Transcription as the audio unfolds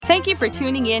Thank you for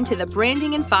tuning in to the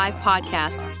Branding in 5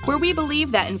 podcast, where we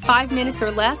believe that in 5 minutes or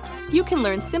less, you can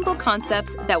learn simple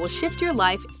concepts that will shift your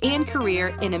life and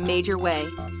career in a major way.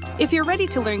 If you're ready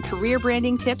to learn career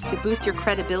branding tips to boost your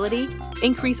credibility,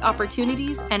 increase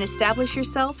opportunities, and establish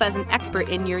yourself as an expert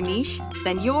in your niche,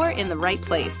 then you're in the right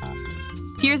place.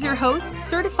 Here's your host,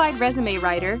 certified resume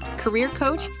writer, career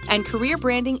coach, and career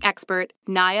branding expert,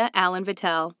 Naya Allen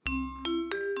Vittel.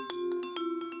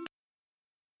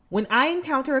 When I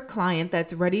encounter a client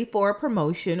that's ready for a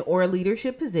promotion or a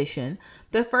leadership position,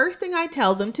 the first thing I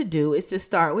tell them to do is to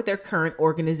start with their current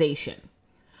organization.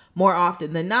 More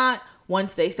often than not,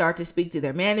 once they start to speak to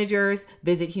their managers,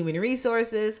 visit human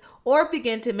resources, or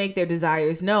begin to make their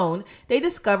desires known, they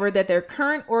discover that their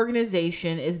current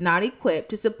organization is not equipped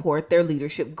to support their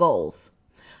leadership goals.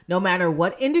 No matter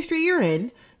what industry you're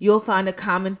in, you'll find a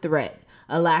common thread: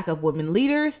 a lack of women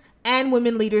leaders and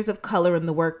women leaders of color in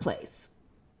the workplace.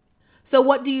 So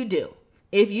what do?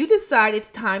 If you decide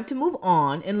it's time to move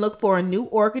on and look for a new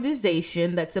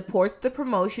organization that supports the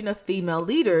promotion of female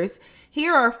leaders,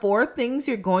 here are 4 things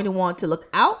you're going to want to look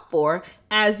out for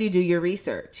as you do your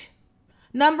research.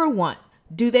 Number 1,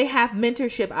 do they have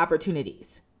mentorship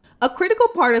opportunities? A critical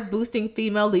part of boosting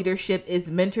female leadership is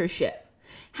mentorship.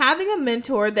 Having a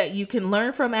mentor that you can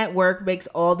learn from at work makes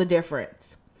all the difference.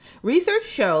 Research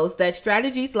shows that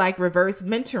strategies like reverse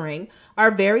mentoring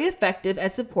are very effective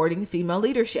at supporting female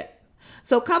leadership.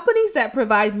 So companies that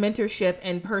provide mentorship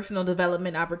and personal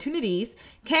development opportunities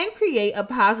can create a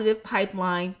positive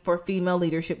pipeline for female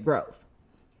leadership growth.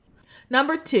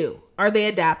 Number 2, are they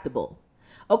adaptable?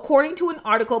 According to an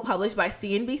article published by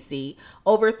CNBC,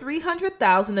 over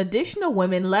 300,000 additional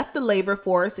women left the labor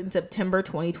force in September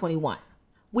 2021.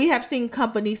 We have seen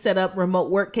companies set up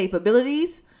remote work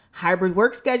capabilities, hybrid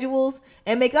work schedules,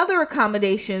 and make other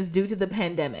accommodations due to the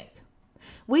pandemic.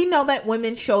 We know that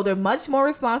women shoulder much more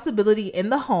responsibility in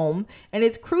the home, and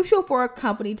it's crucial for a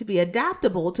company to be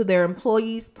adaptable to their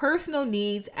employees' personal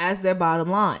needs as their bottom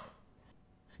line.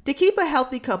 To keep a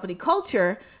healthy company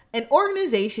culture, an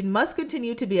organization must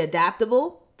continue to be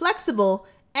adaptable, flexible,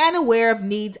 and aware of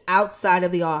needs outside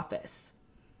of the office.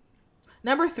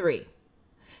 Number 3,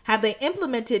 have they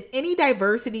implemented any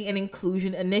diversity and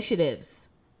inclusion initiatives?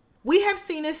 We have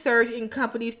seen a surge in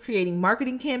companies creating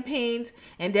marketing campaigns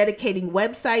and dedicating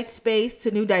website space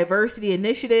to new diversity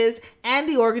initiatives and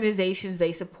the organizations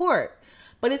they support.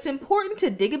 But it's important to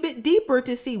dig a bit deeper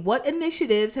to see what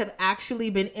initiatives have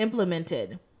actually been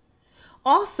implemented.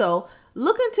 Also,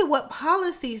 look into what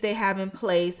policies they have in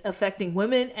place affecting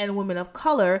women and women of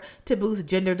color to boost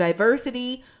gender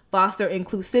diversity, foster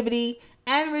inclusivity,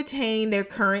 and retain their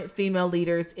current female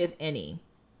leaders, if any.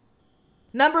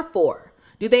 Number 4.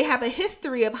 Do they have a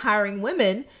history of hiring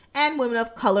women and women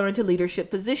of color into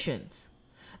leadership positions?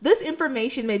 This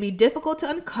information may be difficult to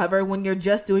uncover when you're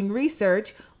just doing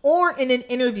research or in an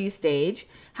interview stage.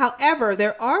 However,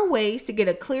 there are ways to get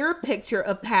a clearer picture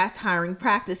of past hiring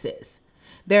practices.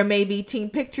 There may be team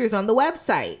pictures on the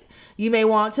website. You may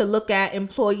want to look at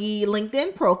employee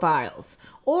LinkedIn profiles.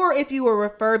 Or if you were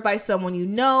referred by someone you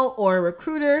know or a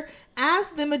recruiter,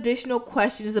 ask them additional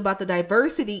questions about the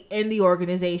diversity in the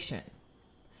organization.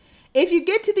 If you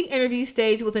get to the interview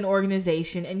stage with an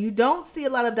organization and you don't see a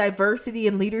lot of diversity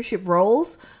in leadership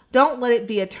roles, don't let it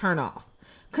be a turnoff.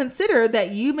 Consider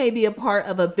that you may be a part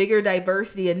of a bigger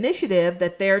diversity initiative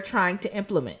that they're trying to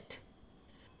implement.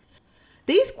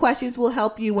 These questions will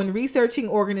help you when researching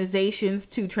organizations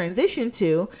to transition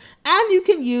to, and you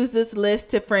can use this list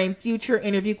to frame future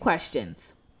interview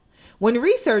questions. When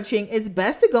researching, it's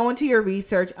best to go into your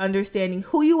research understanding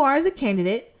who you are as a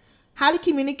candidate, how to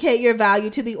communicate your value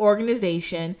to the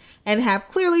organization, and have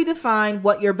clearly defined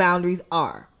what your boundaries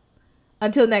are.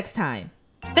 Until next time.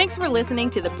 Thanks for listening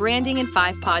to the Branding in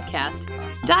 5 podcast.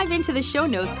 Dive into the show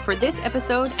notes for this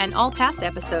episode and all past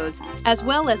episodes, as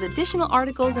well as additional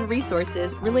articles and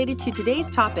resources related to today's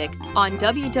topic on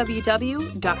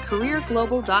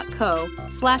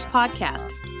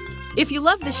www.careerglobal.co/podcast. If you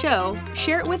love the show,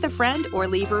 share it with a friend or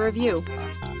leave a review.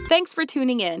 Thanks for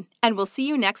tuning in, and we'll see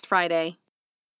you next Friday.